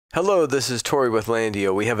Hello, this is Tori with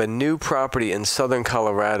LANDiO. We have a new property in southern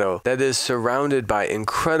Colorado that is surrounded by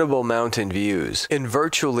incredible mountain views in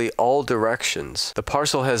virtually all directions. The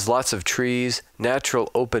parcel has lots of trees,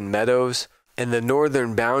 natural open meadows, and the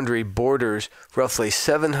northern boundary borders roughly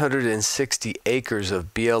 760 acres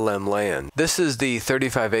of BLM land. This is the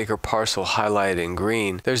 35-acre parcel highlighted in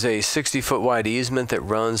green. There's a 60-foot wide easement that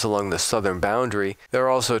runs along the southern boundary. There are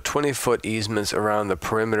also 20-foot easements around the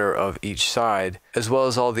perimeter of each side, as well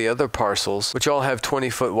as all the other parcels, which all have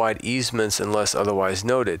 20-foot wide easements unless otherwise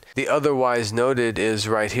noted. The otherwise noted is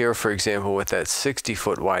right here, for example, with that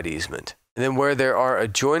 60-foot wide easement. And then where there are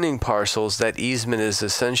adjoining parcels, that easement is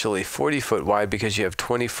essentially 40-foot wide because you have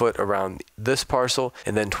 20 foot around this parcel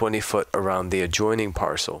and then 20 foot around the adjoining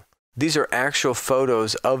parcel. These are actual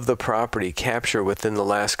photos of the property captured within the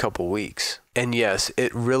last couple weeks. And yes,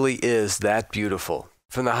 it really is that beautiful.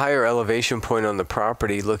 From the higher elevation point on the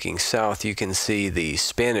property looking south, you can see the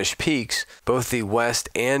Spanish Peaks, both the west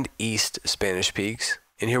and east Spanish Peaks.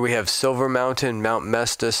 And here we have Silver Mountain, Mount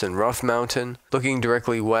Mestis, and Rough Mountain. Looking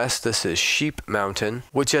directly west, this is Sheep Mountain,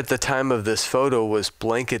 which at the time of this photo was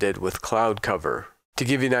blanketed with cloud cover. To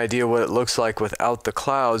give you an idea what it looks like without the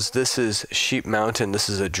clouds, this is Sheep Mountain. This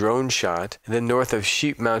is a drone shot. And then north of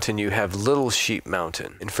Sheep Mountain, you have Little Sheep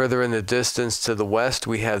Mountain. And further in the distance to the west,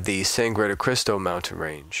 we have the Sangre to Cristo mountain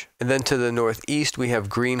range. And then to the northeast, we have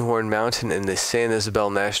Greenhorn Mountain and the San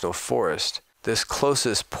Isabel National Forest. This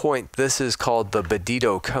closest point, this is called the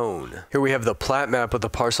Bandito Cone. Here we have the plat map of the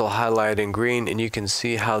parcel highlighted in green, and you can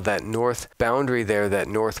see how that north boundary there, that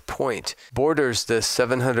north point, borders this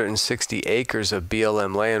 760 acres of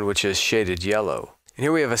BLM land, which is shaded yellow. And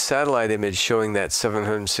here we have a satellite image showing that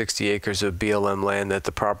 760 acres of BLM land that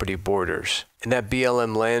the property borders. And that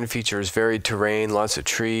BLM land features varied terrain, lots of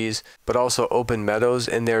trees, but also open meadows,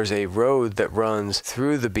 and there's a road that runs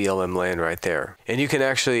through the BLM land right there. And you can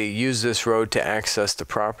actually use this road to access the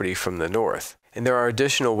property from the north. And there are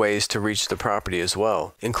additional ways to reach the property as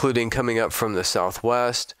well, including coming up from the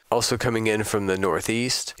southwest, also coming in from the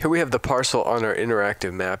northeast. Here we have the parcel on our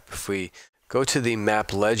interactive map. If we go to the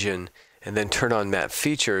map legend and then turn on map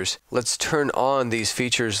features, let's turn on these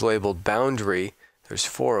features labeled boundary. There's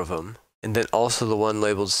 4 of them. And then also the one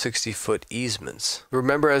labeled 60-foot easements.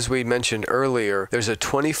 Remember, as we mentioned earlier, there's a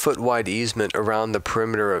 20-foot wide easement around the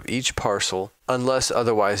perimeter of each parcel, unless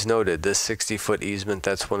otherwise noted. This 60-foot easement,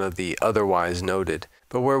 that's one of the otherwise noted.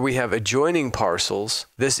 But where we have adjoining parcels,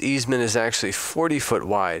 this easement is actually 40-foot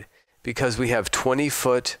wide because we have 20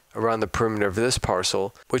 foot around the perimeter of this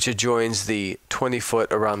parcel, which adjoins the 20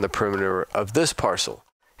 foot around the perimeter of this parcel,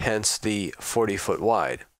 hence the 40-foot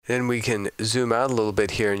wide. Then we can zoom out a little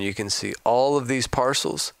bit here and you can see all of these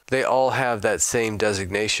parcels, they all have that same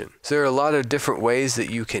designation. So there are a lot of different ways that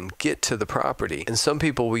you can get to the property. And some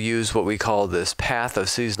people will use what we call this path of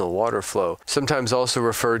seasonal water flow, sometimes also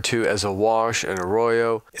referred to as a wash, an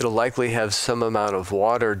arroyo. It'll likely have some amount of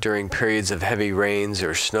water during periods of heavy rains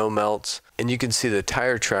or snow melts. And you can see the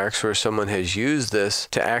tire tracks where someone has used this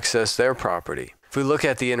to access their property. If we look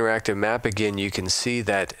at the interactive map again, you can see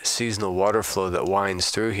that seasonal water flow that winds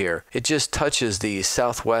through here. It just touches the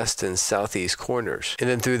southwest and southeast corners. And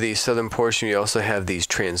then through the southern portion, you also have these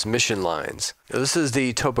transmission lines. Now, this is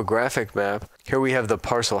the topographic map. Here we have the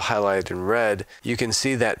parcel highlighted in red. You can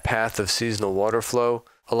see that path of seasonal water flow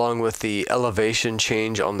along with the elevation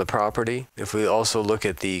change on the property. If we also look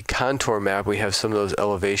at the contour map, we have some of those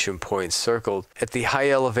elevation points circled. At the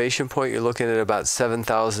high elevation point, you're looking at about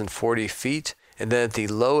 7,040 feet. And then at the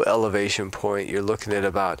low elevation point, you're looking at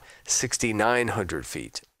about 6,900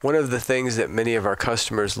 feet. One of the things that many of our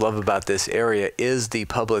customers love about this area is the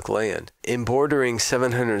public land. In bordering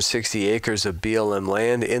 760 acres of BLM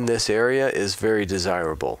land in this area is very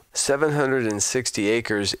desirable. 760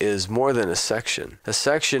 acres is more than a section. A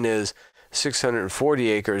section is 640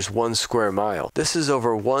 acres, 1 square mile. This is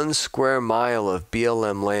over 1 square mile of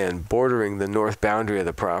BLM land bordering the north boundary of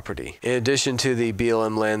the property. In addition to the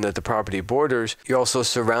BLM land that the property borders, you're also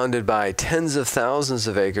surrounded by tens of thousands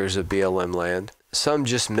of acres of BLM land, some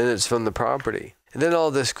just minutes from the property. And then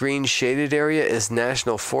all this green shaded area is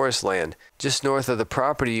national forest land. Just north of the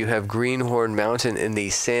property, you have Greenhorn Mountain in the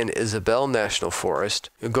San Isabel National Forest.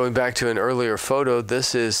 And going back to an earlier photo,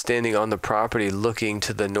 this is standing on the property looking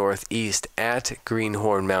to the northeast at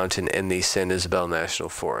Greenhorn Mountain in the San Isabel National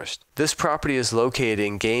Forest. This property is located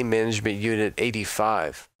in Game Management Unit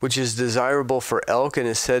 85, which is desirable for elk and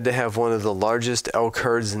is said to have one of the largest elk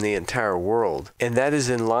herds in the entire world. And that is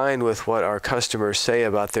in line with what our customers say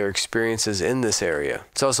about their experiences in this area.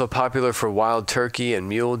 It's also popular for wild turkey and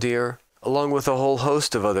mule deer. along with a whole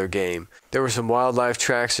host of other game. There were some wildlife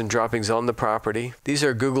tracks and droppings on the property. These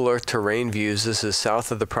are Google Earth terrain views. This is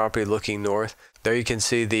south of the property looking north. There you can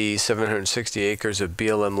see the 760 acres of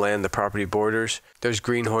BLM land the property borders. There's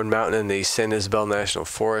Greenhorn Mountain and the San Isabel National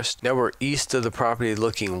Forest. Now we're east of the property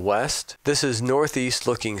looking west. This is northeast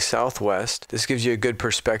looking southwest. This gives you a good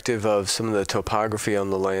perspective of some of the topography on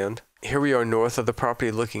the land. Here we are north of the property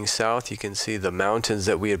looking south. You can see the mountains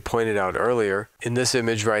that we had pointed out earlier. In this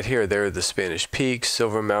image right here, there are the Spanish Peaks,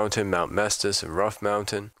 Silver Mountain, Mount Mestis, and Rough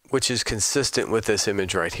Mountain, which is consistent with this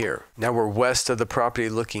image right here. Now we're west of the property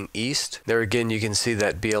looking east. There again, you can see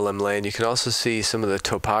that BLM land. You can also see some of the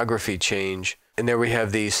topography change. And there we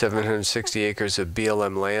have the 760 acres of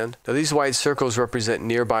BLM land. Now these white circles represent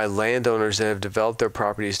nearby landowners that have developed their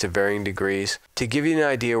properties to varying degrees. To give you an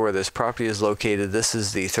idea where this property is located, this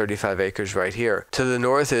is the 35 acres right here. To the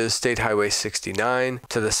north is State Highway 69.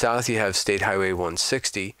 To the south you have State Highway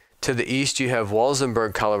 160. To the east, you have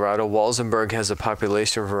Walsenburg, Colorado. Walsenburg has a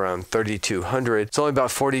population of around 3,200. It's only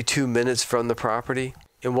about 42 minutes from the property.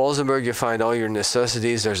 In Walsenburg, you'll find all your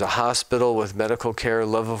necessities. There's a hospital with medical care,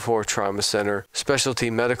 level 4 trauma center,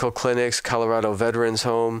 specialty medical clinics, Colorado Veterans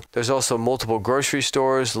Home. There's also multiple grocery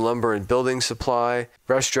stores, lumber and building supply,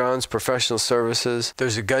 restaurants, professional services.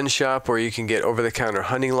 There's a gun shop where you can get over-the-counter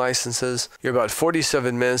hunting licenses. You're about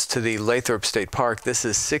 47 minutes to the Lathrop State Park. This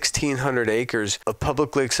is 1,600 acres of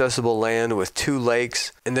publicly accessible land with 2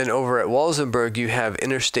 lakes. And then over at Walsenburg, you have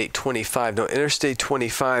Interstate 25. Now, Interstate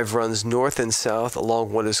 25 runs north and south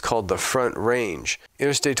along what is called the Front Range.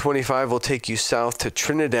 Interstate 25 will take you south to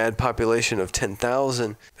Trinidad, population of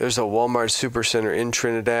 10,000. There's a Walmart Supercenter in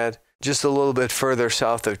Trinidad. Just a little bit further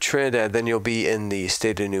south of Trinidad, then you'll be in the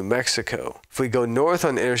state of New Mexico. If we go north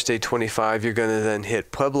on Interstate 25, you're going to then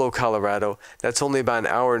hit Pueblo, Colorado. That's only about an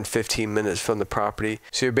hour and 15 minutes from the property.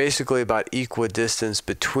 So you're basically about equidistant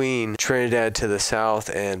between Trinidad to the south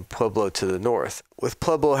and Pueblo to the north. With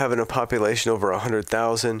Pueblo having a population over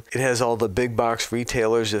 100,000, it has all the big box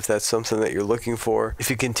retailers if that's something that you're looking for.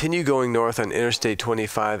 If you continue going north on Interstate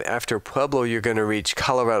 25, after Pueblo, you're going to reach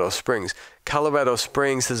Colorado Springs. Colorado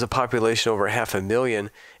Springs has a population over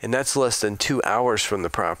 500,000, and that's less than 2 hours from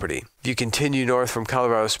the property. If you continue north from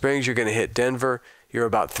Colorado Springs, you're going to hit Denver. You're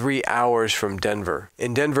about 3 hours from Denver.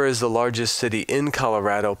 And Denver is the largest city in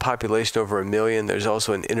Colorado, population over 1 million. There's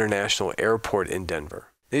also an international airport in Denver.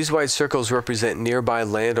 These white circles represent nearby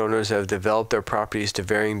landowners that have developed their properties to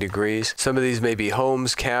varying degrees. Some of these may be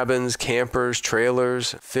homes, cabins, campers,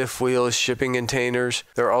 trailers, fifth wheels, shipping containers.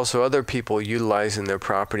 There are also other people utilizing their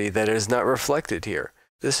property that is not reflected here.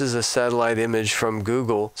 This is a satellite image from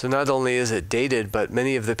Google, so not only is it dated, but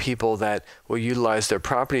many of the people that will utilize their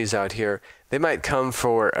properties out here, they might come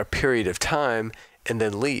for a period of time and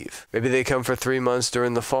then leave. Maybe they come for 3 months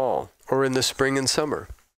during the fall or in the spring and summer.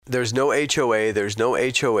 There's no HOA, there's no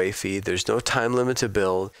HOA fee, there's no time limit to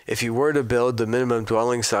build. If you were to build, the minimum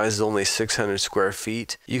dwelling size is only 600 square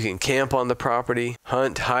feet. You can camp on the property,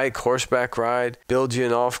 hunt, hike, horseback ride, build you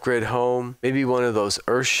an off-grid home, maybe one of those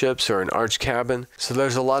earth ships or an arch cabin. So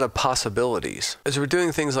there's a lot of possibilities. As we're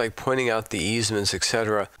doing things like pointing out the easements,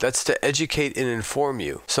 etc., that's to educate and inform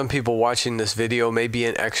you. Some people watching this video may be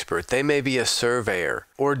an expert. They may be a surveyor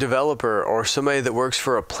or developer or somebody that works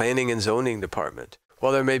for a planning and zoning department.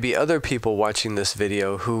 While there may be other people watching this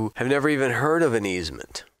video who have never even heard of an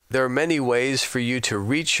easement. There are many ways for you to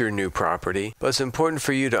reach your new property, but it's important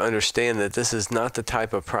for you to understand that this is not the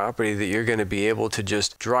type of property that you're going to be able to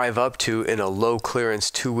just drive up to in a low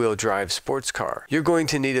clearance 2-wheel drive sports car. You're going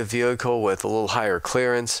to need a vehicle with a little higher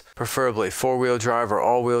clearance, preferably 4-wheel drive or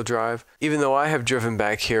all-wheel drive. Even though I have driven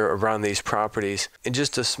back here around these properties in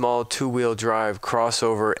just a small 2-wheel drive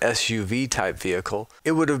crossover SUV type vehicle,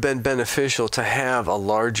 it would have been beneficial to have a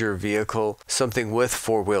larger vehicle, something with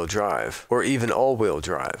 4-wheel drive or even all-wheel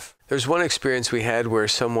drive. There's one experience we had where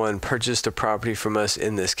someone purchased a property from us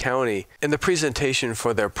in this county, and the presentation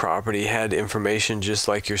for their property had information just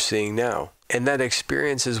like you're seeing now. And that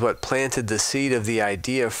experience is what planted the seed of the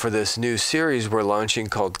idea for this new series we're launching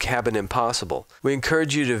called Cabin Impossible. We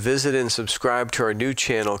encourage you to visit and subscribe to our new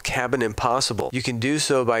channel, Cabin Impossible. You can do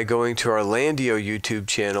so by going to our LANDiO YouTube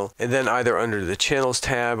channel, and then either under the Channels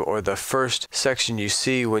tab or the first section you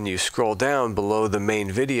see when you scroll down below the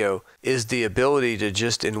main video is the ability to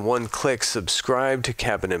just in one click subscribe to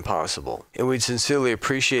Cabin Impossible. And we'd sincerely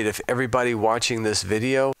appreciate if everybody watching this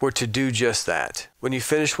video were to do just that. When you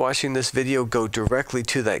finish watching this video, go directly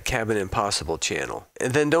to that Cabin Impossible channel.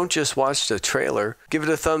 And then don't just watch the trailer, give it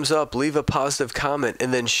a thumbs up, leave a positive comment,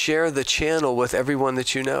 and then share the channel with everyone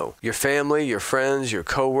that you know. Your family, your friends, your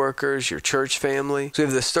coworkers, your church family. So we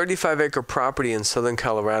have this 35-acre property in southern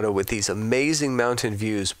Colorado with these amazing mountain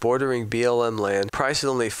views bordering BLM land, priced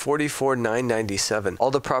at only $44,997.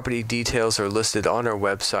 All the property details are listed on our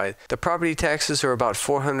website. The property taxes are about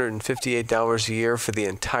 $458 a year for the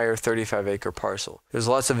entire 35-acre parcel. There's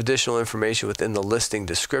lots of additional information within the listing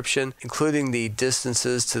description, including the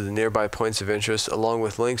distances to the nearby points of interest, along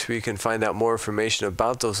with links where you can find out more information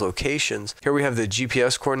about those locations. Here we have the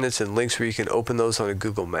GPS coordinates and links where you can open those on a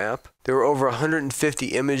Google map. There were over 150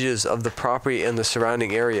 images of the property and the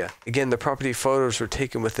surrounding area. Again, the property photos were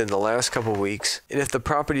taken within the last couple weeks, and if the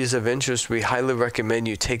property is of interest, we highly recommend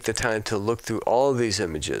you take the time to look through all of these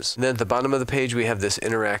images. And then at the bottom of the page, we have this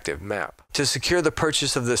interactive map. To secure the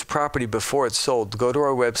purchase of this property before it's sold, go to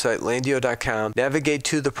our website, LANDiO.com, navigate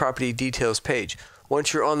to the property details page.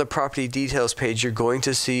 Once you're on the property details page, you're going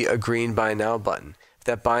to see a green Buy Now button. If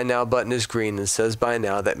that Buy Now button is green and says Buy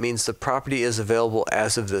Now, that means the property is available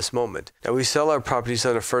as of this moment. Now, we sell our properties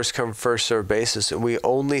on a first-come, first-served basis, and we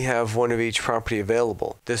only have one of each property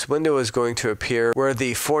available. This window is going to appear where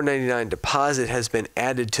the $4.99 deposit has been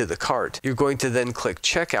added to the cart. You're going to then click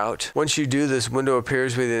Checkout. Once you do, this window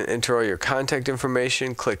appears. We then enter all your contact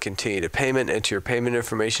information, click Continue to Payment, enter your payment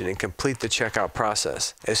information, and complete the checkout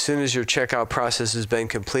process. As soon as your checkout process has been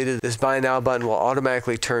completed, this Buy Now button will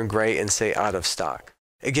automatically turn gray and say Out of Stock.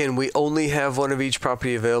 Again, we only have one of each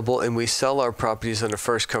property available, and we sell our properties on a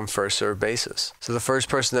first-come, first-served basis. So the first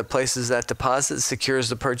person that places that deposit secures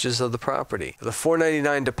the purchase of the property. The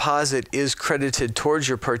 $4.99 deposit is credited towards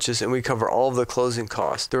your purchase, and we cover all of the closing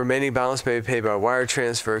costs. The remaining balance may be paid by wire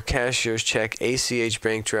transfer, cashier's check, ACH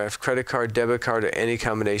bank draft, credit card, debit card, or any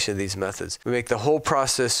combination of these methods. We make the whole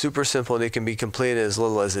process super simple, and it can be completed in as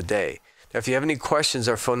little as a day. Now, if you have any questions,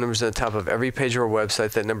 our phone number is on the top of every page of our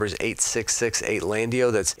website. That number is 866-8-LANDiO.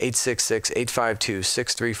 That's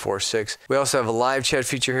 866-852-6346. We also have a live chat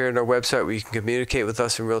feature here on our website where you can communicate with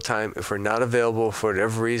us in real time. If we're not available for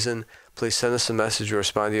whatever reason, please send us a message or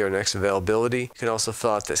respond to your next availability. You can also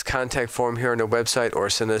fill out this contact form here on our website or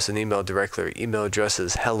send us an email directly. Our email address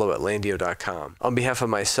is hello@landio.com. On behalf of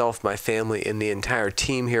myself, my family, and the entire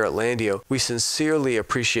team here at LANDiO, we sincerely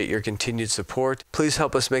appreciate your continued support. Please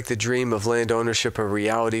help us make the dream of land ownership a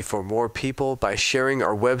reality for more people by sharing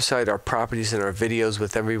our website, our properties, and our videos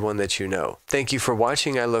with everyone that you know. Thank you for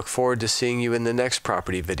watching. I look forward to seeing you in the next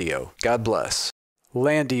property video. God bless.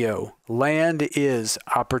 LANDiO. Land is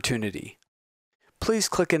opportunity. Please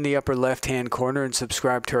click in the upper left-hand corner and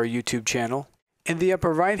subscribe to our YouTube channel. In the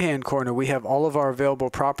upper right-hand corner, we have all of our available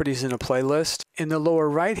properties in a playlist. In the lower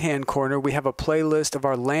right-hand corner, we have a playlist of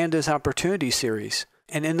our Land is Opportunity series.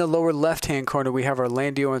 And in the lower left-hand corner, we have our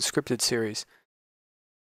LANDiO Unscripted series.